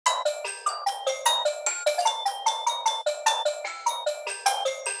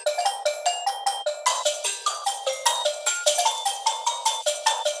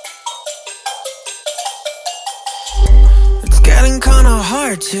getting kinda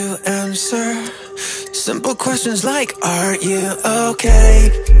hard to answer. Simple questions like, are you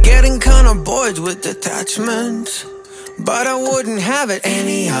okay? Getting kinda bored with detachment, but I wouldn't have it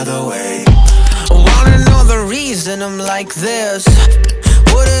any other way. Wanna know the reason I'm like this?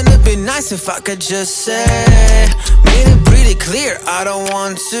 Wouldn't it be nice if I could just say, made it pretty clear I don't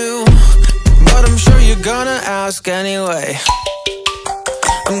want to, but I'm sure you're gonna ask anyway.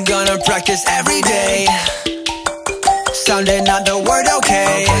 I'm gonna practice every day, sounding out the word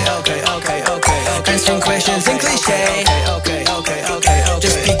okay. Answering questions in cliche,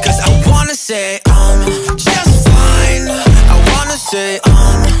 just because I wanna say just fine. I wanna say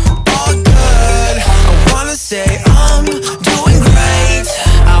all good. I wanna say doing great.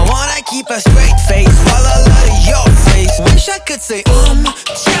 I wanna keep a straight face while I look at your face. Wish I could say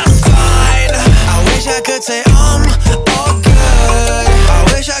just fine. I wish I could say all good. I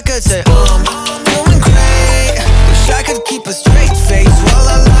wish I could say doing great. Wish I could keep a straight face while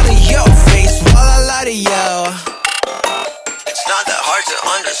I lie to your face, while I lie to you. It's not that hard to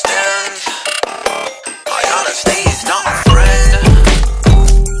understand. My honesty is not a friend.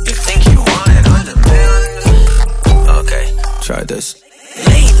 You think you want it on demand? Okay, try this.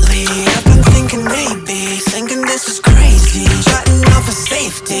 Lately, I've been thinking thinking this is crazy. Jotting off for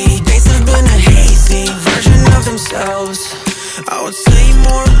safety. Days have been a hazy version of themselves. I would say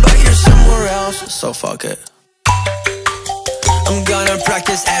more, but you're somewhere else, so fuck it. I'm gonna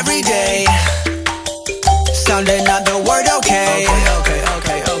practice every day, sounding out the word okay.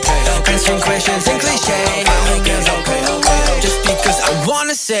 Answering questions in cliche, just because I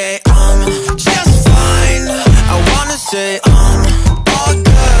wanna say just fine. I wanna say all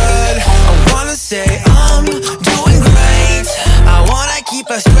good. I wanna say doing great. I wanna keep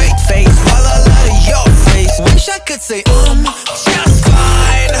a straight face while I look at your face. Wish I could say just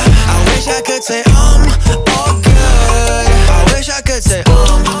fine. I wish I could say all good. I wish I could say